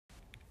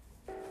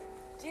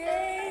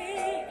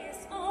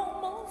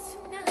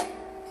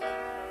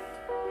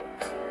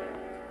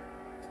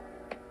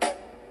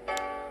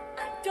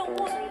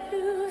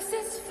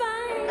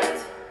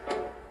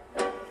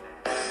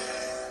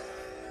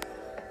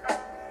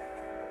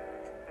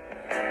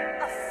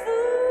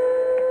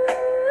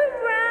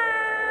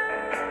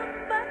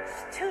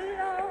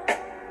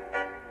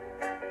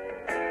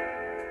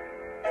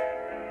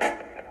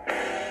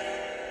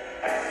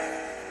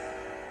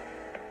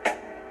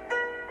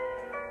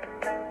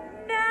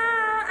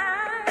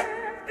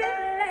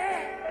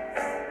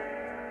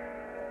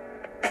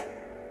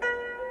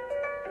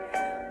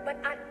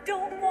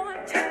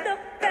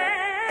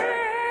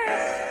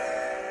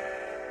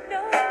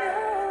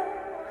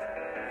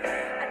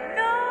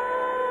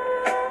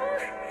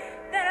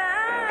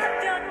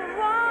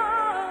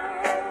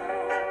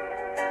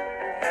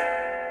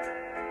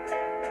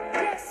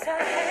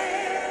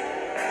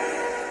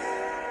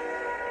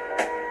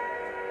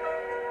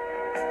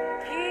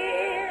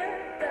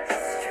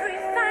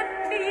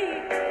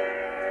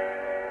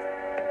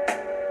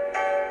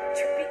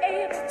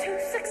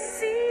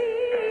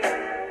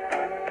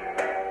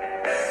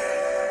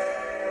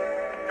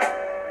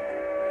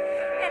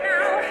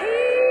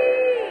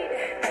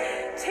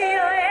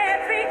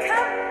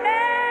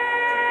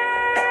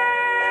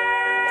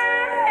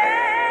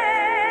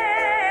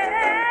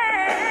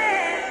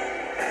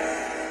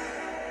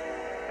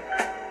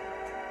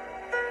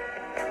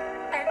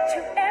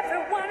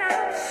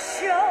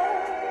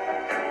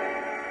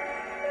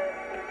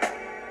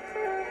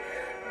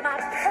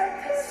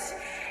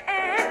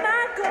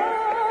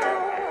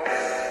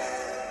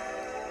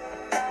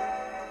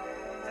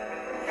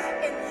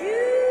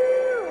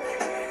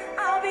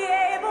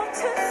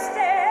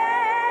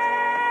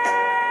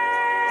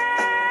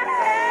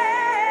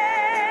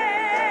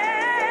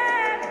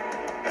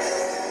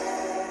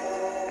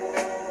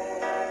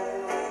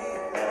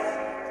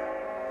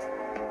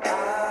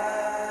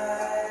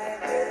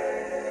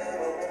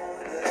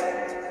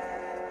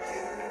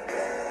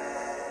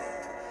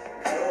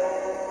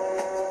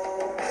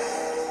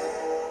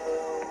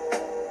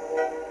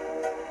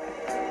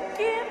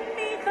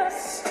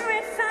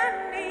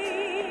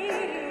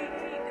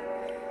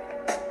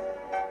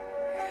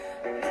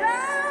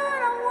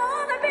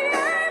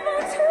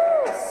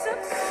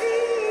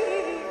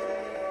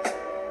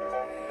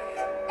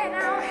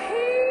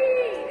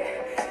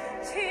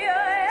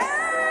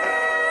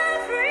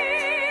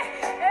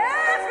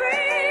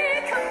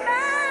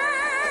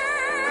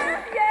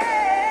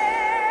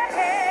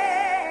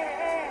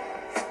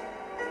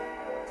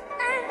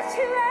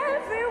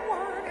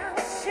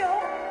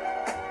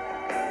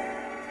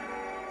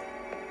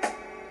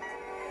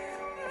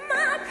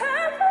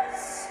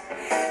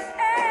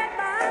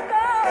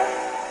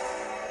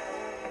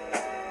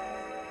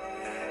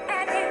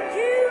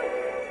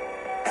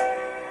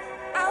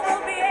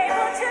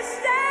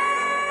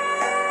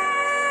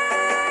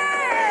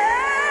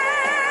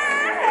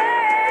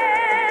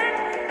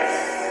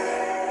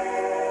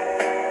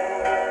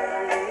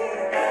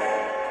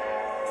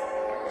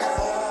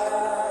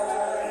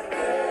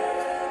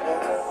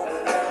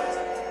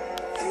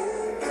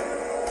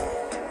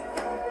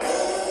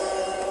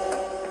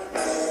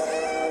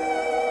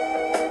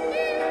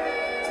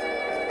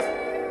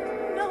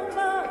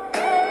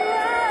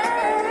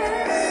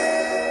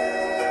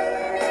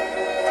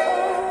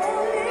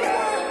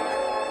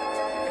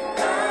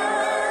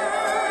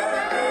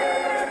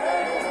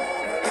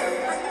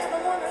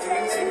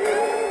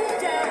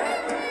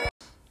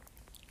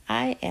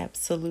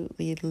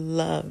absolutely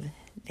love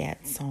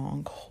that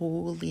song,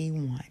 Holy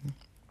One.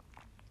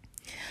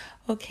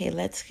 Okay,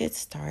 let's get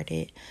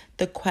started.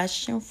 The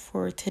question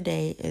for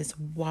today is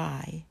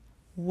why?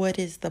 What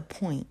is the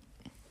point?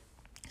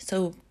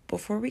 So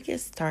before we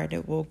get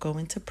started, we'll go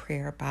into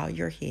prayer. Bow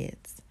your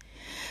heads.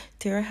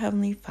 Dear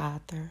Heavenly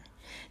Father,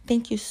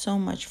 thank you so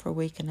much for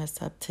waking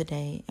us up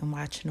today and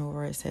watching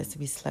over us as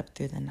we slept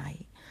through the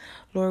night.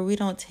 Lord, we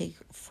don't take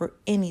for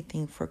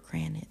anything for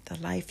granted. The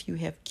life you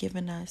have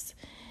given us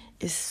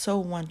is so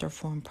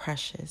wonderful and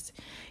precious.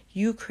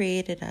 You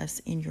created us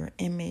in your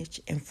image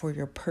and for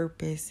your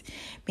purpose.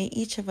 May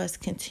each of us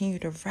continue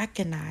to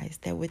recognize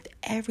that with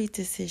every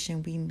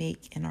decision we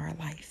make in our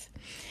life,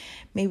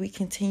 may we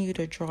continue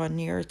to draw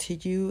nearer to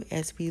you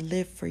as we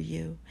live for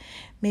you.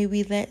 May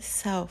we let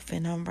self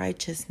and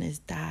unrighteousness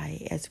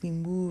die as we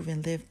move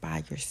and live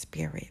by your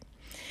Spirit.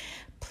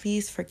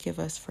 Please forgive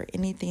us for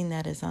anything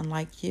that is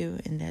unlike you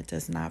and that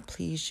does not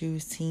please you,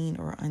 seen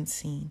or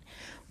unseen.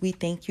 We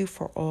thank you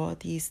for all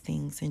these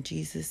things. In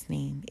Jesus'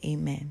 name,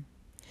 amen.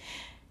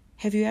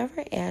 Have you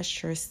ever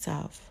asked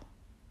yourself,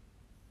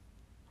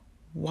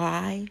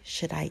 why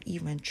should I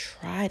even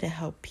try to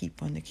help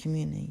people in the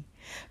community?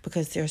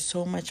 Because there's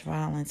so much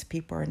violence,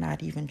 people are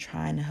not even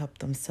trying to help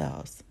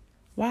themselves.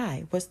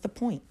 Why? What's the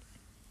point?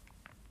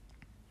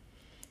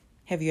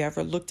 Have you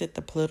ever looked at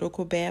the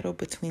political battle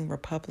between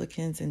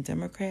Republicans and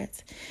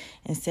Democrats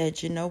and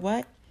said, you know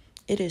what?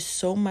 It is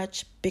so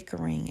much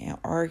bickering and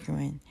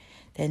arguing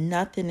that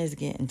nothing is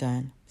getting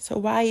done. So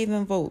why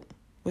even vote?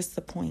 What's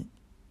the point?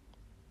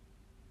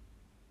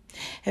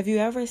 Have you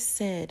ever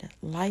said,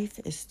 life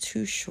is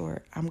too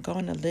short, I'm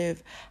going to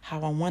live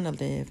how I want to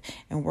live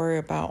and worry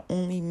about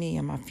only me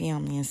and my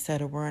family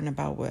instead of worrying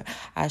about what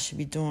I should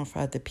be doing for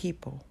other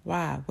people?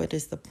 Why? What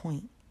is the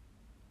point?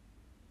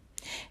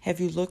 Have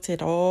you looked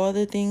at all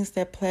the things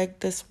that plague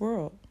this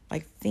world,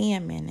 like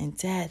famine and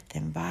death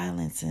and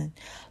violence and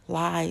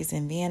lies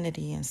and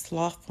vanity and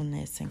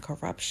slothfulness and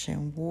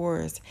corruption,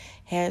 wars,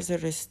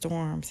 hazardous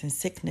storms and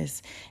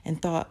sickness, and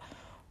thought,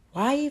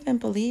 why even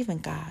believe in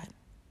God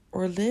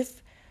or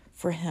live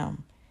for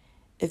him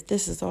if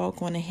this is all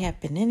going to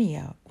happen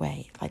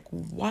anyway? Like,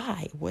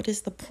 why? What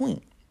is the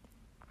point?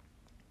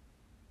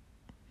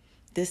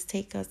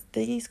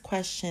 These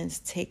questions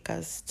take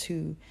us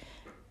to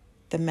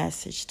the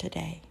message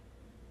today.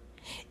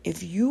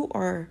 If you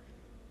are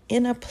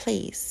in a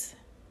place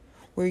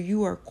where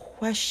you are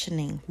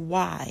questioning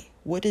why,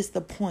 what is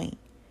the point?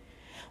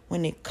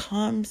 When it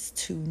comes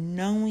to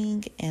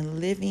knowing and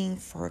living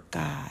for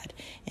God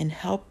and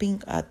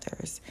helping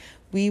others,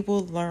 we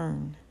will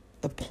learn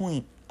the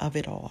point of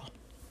it all.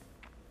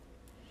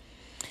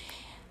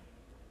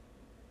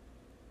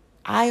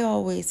 I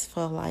always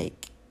feel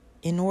like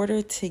in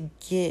order to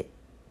get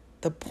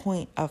the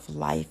point of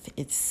life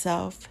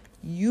itself,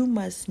 you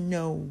must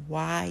know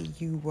why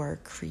you were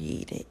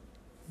created.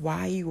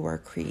 Why you were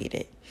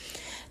created.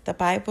 The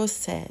Bible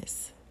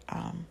says,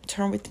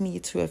 turn with me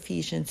to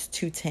Ephesians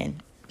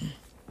 2:10.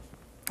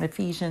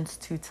 Ephesians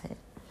 2:10.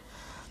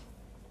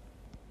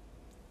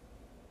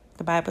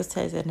 The Bible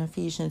says in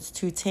Ephesians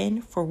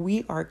 2:10, for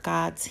we are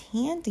God's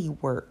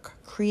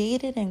handiwork,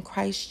 created in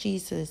Christ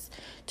Jesus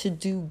to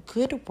do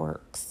good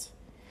works,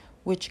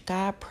 which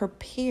God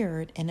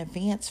prepared in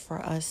advance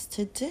for us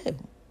to do.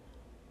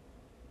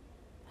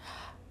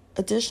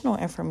 Additional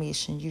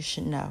information you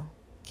should know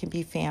can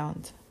be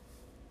found.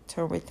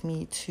 Turn with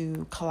me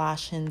to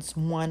Colossians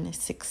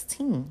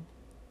 1:16.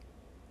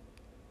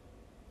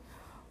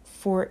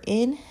 For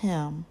in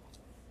him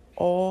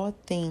all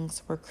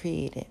things were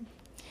created,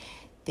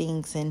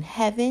 things in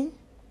heaven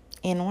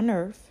and on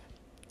earth,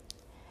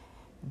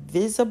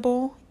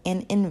 visible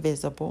and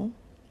invisible,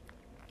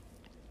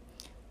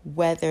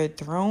 whether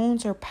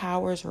thrones or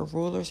powers or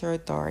rulers or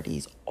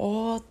authorities,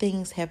 all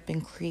things have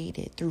been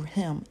created through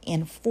him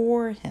and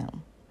for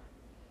him.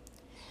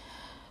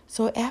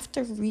 So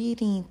after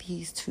reading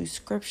these two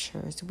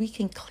scriptures, we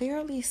can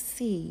clearly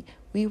see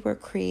we were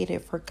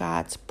created for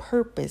God's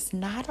purpose,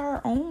 not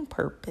our own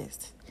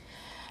purpose.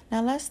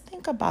 Now let's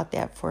think about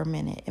that for a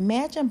minute.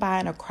 Imagine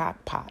buying a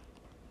crock pot,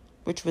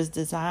 which was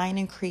designed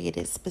and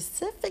created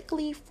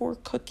specifically for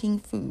cooking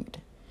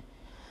food.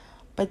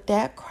 But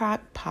that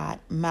crock pot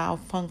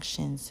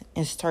malfunctions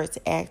and starts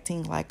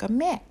acting like a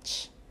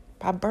match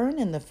by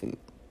burning the food,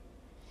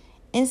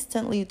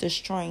 instantly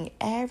destroying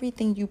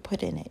everything you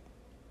put in it.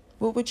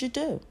 What would you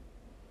do?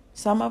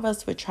 Some of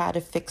us would try to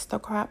fix the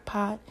crock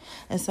pot,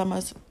 and some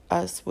of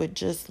us would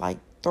just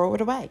throw it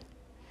away.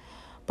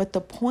 But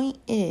the point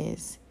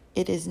is,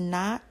 it is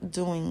not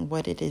doing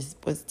what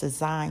was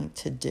designed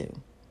to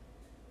do.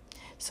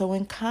 So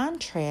in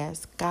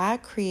contrast,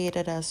 God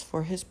created us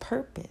for his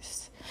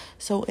purpose.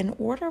 So in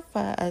order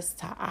for us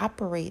to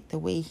operate the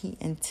way he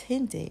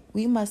intended,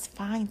 we must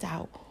find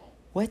out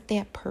what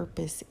that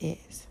purpose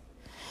is.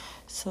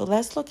 So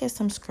let's look at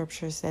some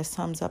scriptures that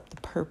sums up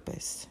the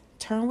purpose.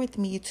 Turn with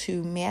me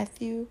to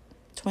Matthew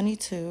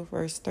 22,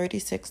 verse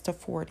 36 to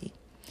 40.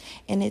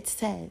 And it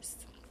says,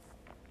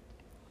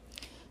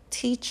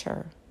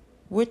 Teacher,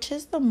 which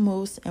is the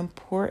most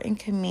important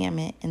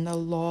commandment in the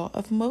law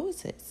of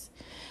Moses?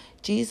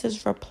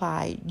 Jesus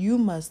replied, you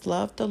must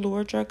love the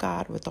Lord your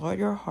God with all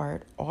your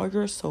heart, all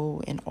your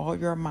soul, and all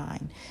your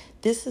mind.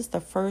 This is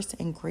the first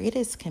and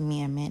greatest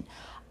commandment.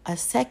 A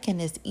second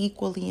is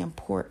equally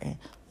important.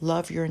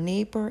 Love your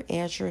neighbor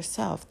as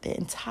yourself. The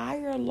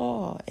entire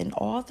law and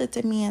all the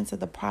demands of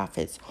the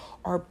prophets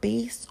are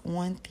based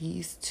on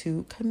these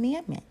two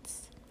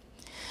commandments.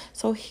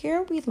 So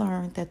here we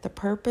learn that the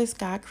purpose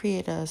God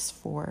created us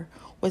for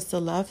was to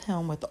love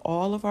him with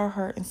all of our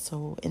heart and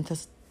soul, and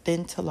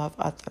then to love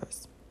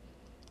others.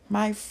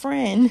 My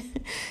friend,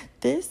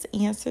 this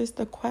answers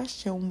the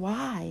question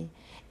why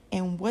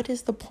and what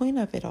is the point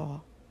of it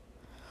all.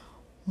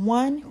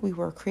 1, we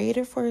were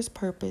created for his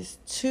purpose.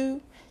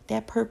 2,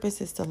 that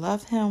purpose is to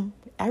love him,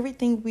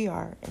 everything we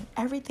are and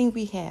everything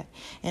we have,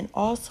 and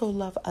also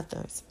love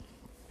others.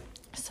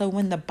 So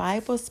when the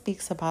Bible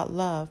speaks about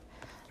love,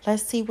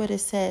 let's see what it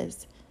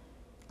says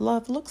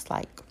love looks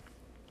like.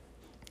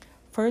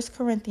 1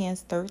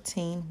 Corinthians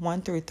 13,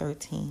 1 through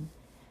 13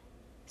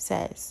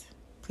 says,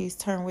 please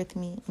turn with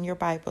me in your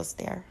Bibles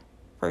there.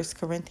 1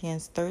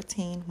 Corinthians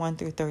 13, 1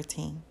 through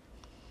 13.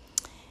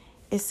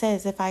 It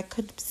says, if I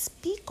could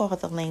speak all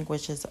the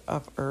languages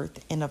of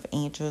earth and of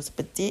angels,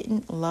 but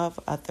didn't love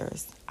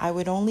others, I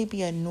would only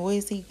be a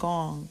noisy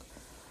gong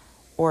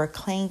or a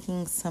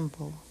clanging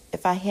cymbal.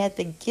 If I had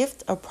the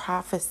gift of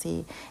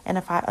prophecy, and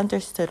if I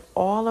understood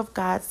all of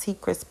God's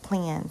secret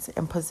plans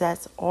and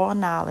possessed all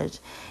knowledge,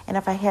 and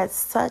if I had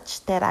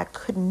such that I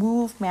could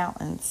move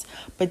mountains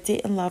but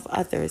didn't love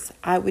others,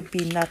 I would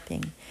be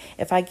nothing.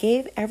 If I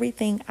gave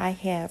everything I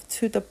have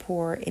to the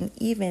poor and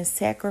even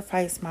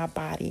sacrificed my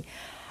body,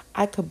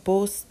 I could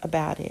boast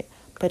about it.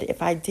 But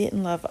if I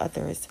didn't love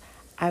others,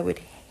 I would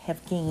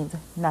have gained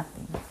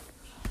nothing.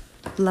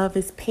 Love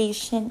is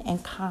patient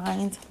and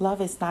kind.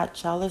 Love is not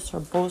jealous or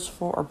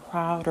boastful or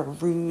proud or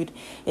rude.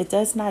 It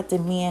does not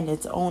demand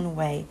its own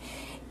way.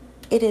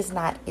 It is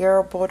not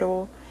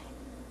irritable,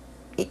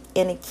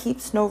 and it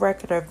keeps no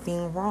record of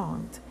being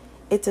wronged.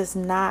 It does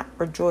not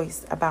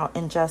rejoice about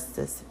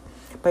injustice,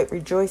 but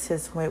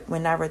rejoices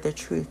whenever the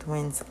truth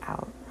wins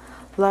out.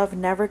 Love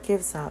never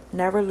gives up,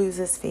 never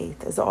loses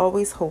faith, is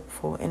always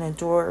hopeful, and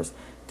endures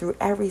through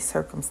every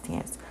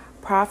circumstance.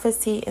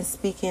 Prophecy and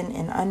speaking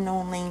in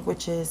unknown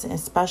languages and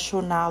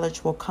special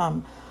knowledge will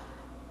come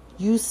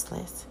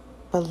useless,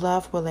 but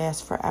love will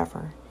last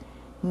forever.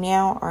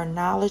 Now our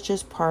knowledge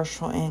is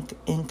partial and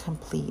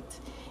incomplete,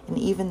 and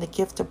even the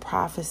gift of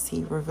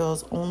prophecy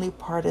reveals only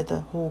part of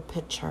the whole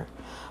picture.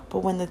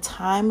 But when the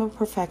time of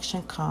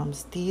perfection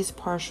comes, these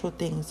partial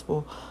things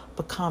will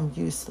become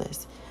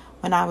useless.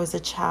 When I was a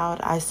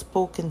child, I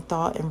spoke and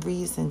thought and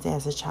reasoned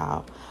as a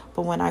child,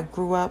 but when I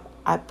grew up,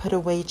 I put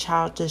away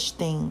childish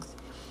things.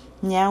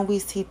 Now we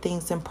see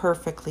things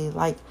imperfectly,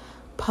 like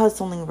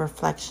puzzling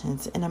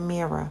reflections in a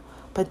mirror,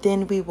 but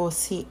then we will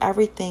see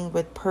everything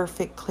with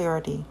perfect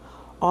clarity.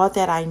 All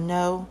that I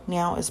know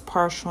now is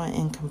partial and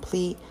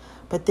incomplete,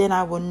 but then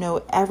I will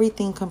know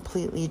everything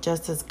completely,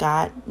 just as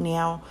God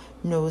now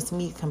knows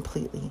me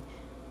completely.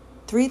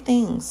 3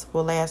 things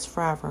will last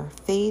forever: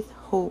 faith,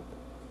 hope,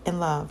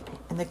 and love.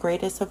 And the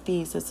greatest of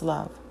these is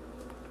love.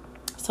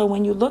 So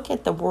when you look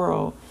at the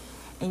world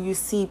and you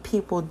see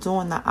people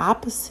doing the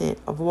opposite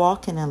of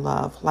walking in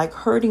love, like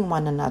hurting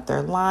one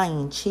another,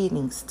 lying,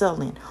 cheating,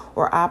 stealing,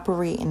 or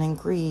operating in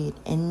greed,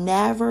 and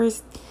never,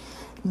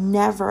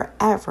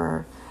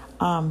 ever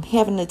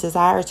having a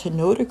desire to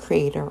know the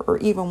Creator or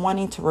even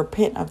wanting to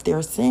repent of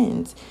their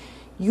sins,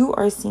 you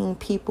are seeing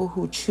people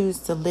who choose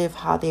to live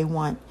how they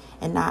want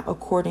and not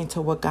according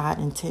to what God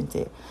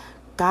intended.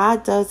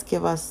 God does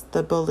give us the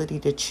ability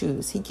to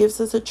choose. He gives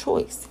us a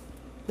choice.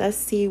 Let's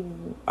see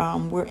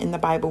where in the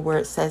Bible where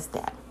it says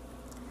that.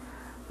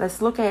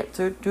 Let's look at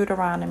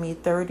Deuteronomy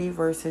 30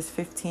 verses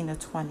 15 to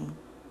 20.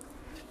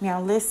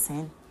 Now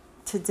listen,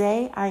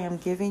 today I am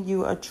giving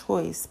you a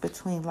choice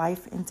between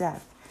life and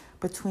death,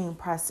 between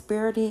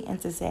prosperity and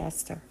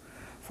disaster.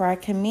 For I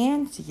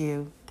command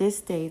you this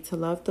day to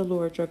love the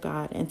Lord your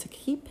God and to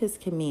keep his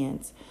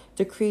commands,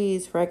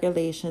 decrees,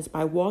 regulations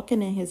by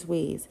walking in his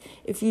ways.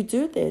 If you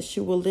do this,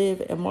 you will live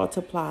and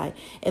multiply,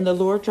 and the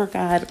Lord your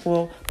God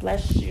will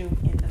bless you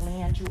in the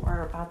land you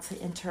are about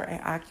to enter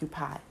and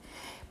occupy.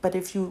 But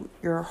if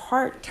your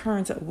heart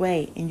turns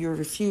away and you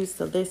refuse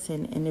to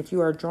listen, and if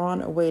you are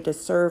drawn away to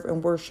serve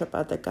and worship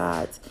other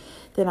gods,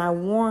 then I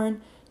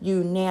warn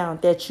you now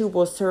that you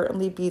will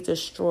certainly be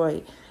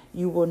destroyed.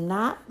 You will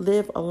not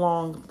live a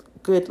long,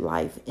 good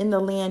life in the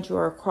land you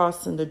are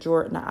crossing the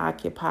Jordan to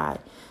occupy.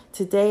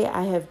 Today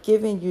I have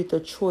given you the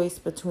choice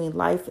between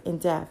life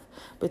and death,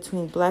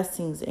 between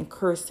blessings and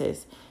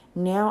curses.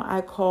 Now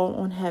I call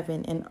on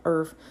heaven and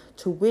earth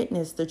to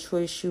witness the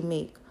choice you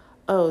make.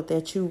 Oh,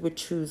 that you would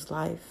choose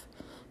life,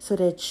 so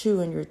that you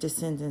and your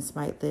descendants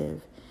might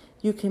live.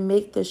 You can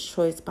make this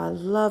choice by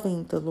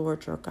loving the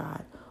Lord your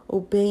God,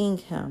 obeying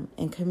him,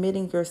 and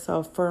committing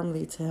yourself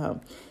firmly to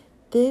him.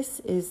 This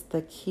is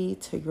the key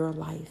to your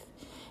life.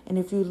 And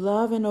if you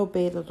love and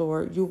obey the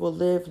Lord, you will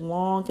live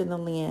long in the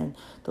land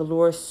the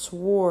Lord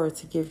swore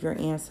to give your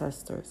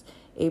ancestors,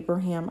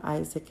 Abraham,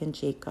 Isaac, and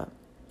Jacob.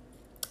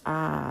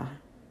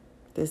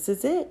 This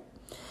is it.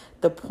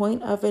 The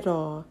point of it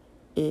all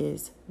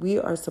is we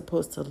are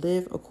supposed to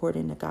live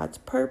according to God's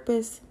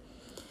purpose.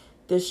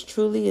 This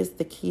truly is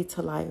the key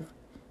to life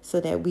so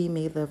that we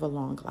may live a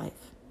long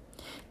life.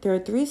 There are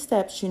 3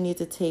 steps you need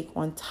to take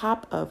on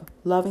top of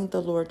loving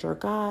the Lord your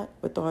God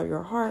with all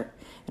your heart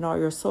and all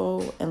your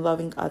soul and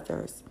loving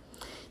others.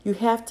 You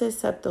have to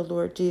accept the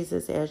Lord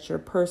Jesus as your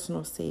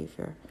personal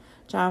Savior.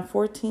 John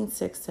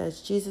 14:6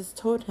 says, Jesus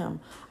told him,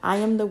 I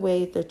am the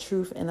way, the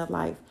truth, and the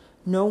life.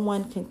 No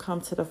one can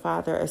come to the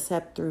Father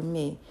except through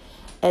me.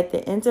 At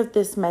the end of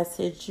this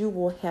message, you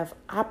will have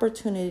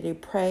opportunity to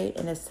pray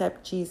and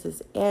accept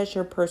Jesus as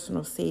your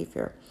personal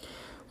Savior.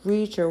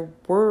 Read your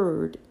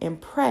word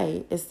and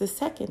pray is the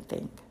second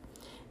thing.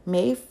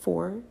 Matthew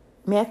 4,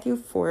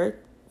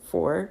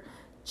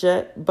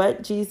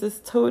 but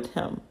Jesus told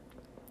him,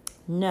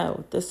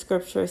 no, the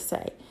scriptures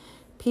say,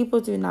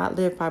 people do not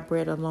live by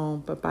bread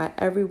alone, but by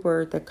every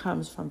word that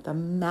comes from the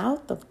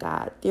mouth of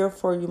God.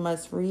 Therefore, you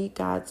must read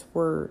God's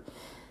word.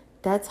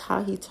 That's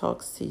how he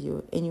talks to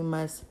you. And you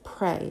must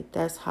pray.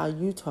 That's how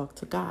you talk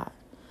to God.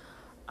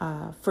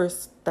 1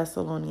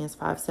 Thessalonians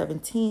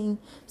 5:17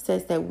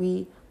 says that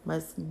we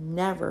must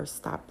never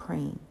stop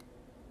praying.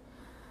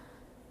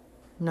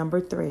 Number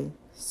 3,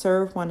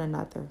 serve one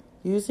another.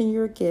 Using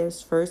your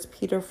gifts, 1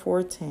 Peter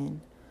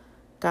 4:10,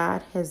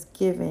 God has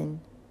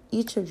given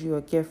each of you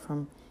a gift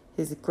from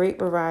his great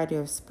variety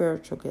of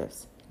spiritual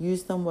gifts.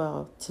 Use them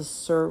well to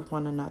serve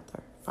one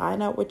another.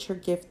 Find out what your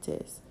gift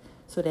is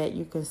so that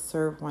you can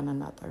serve one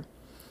another.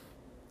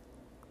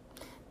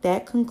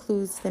 That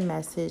concludes the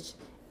message.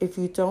 If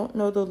you don't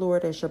know the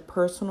Lord as your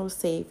personal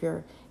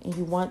Savior and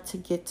you want to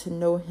get to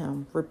know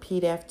him,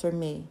 repeat after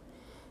me.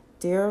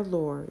 Dear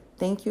Lord,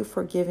 thank you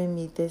for giving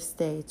me this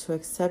day to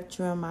accept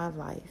you in my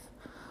life.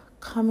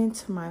 Come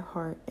into my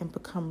heart and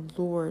become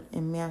Lord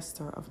and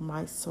Master of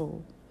my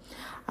soul.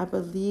 I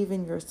believe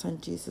in your Son,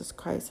 Jesus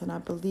Christ, and I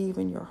believe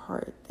in your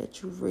heart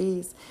that you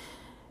raised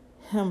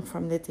him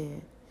from the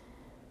dead.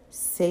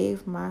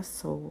 Save my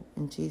soul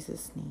in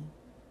Jesus' name.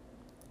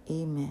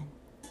 Amen.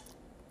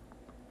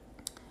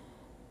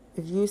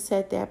 If you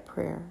said that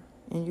prayer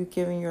and you're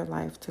giving your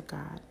life to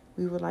God,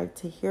 we would like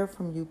to hear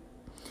from you.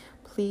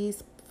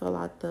 Please fill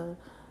out the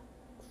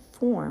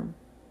form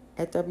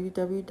at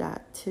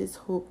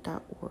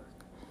www.tishope.org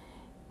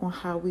on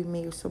how we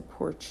may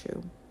support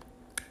you.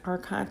 Our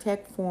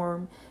contact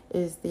form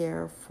is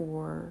there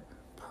for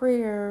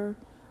prayer,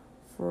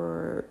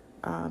 for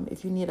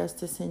if you need us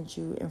to send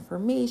you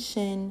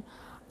information.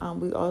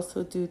 We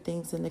also do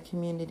things in the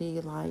community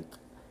like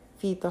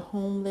feed the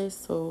homeless.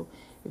 So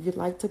if you'd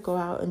like to go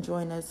out and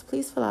join us,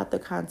 please fill out the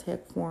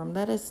contact form.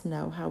 Let us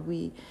know how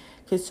we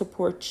can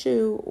support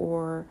you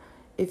or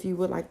if you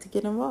would like to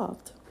get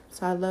involved.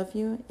 So I love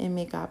you and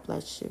may God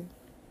bless you.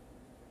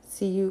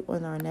 See you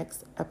on our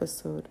next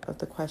episode of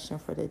The Question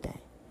for the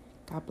Day.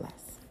 God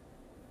bless.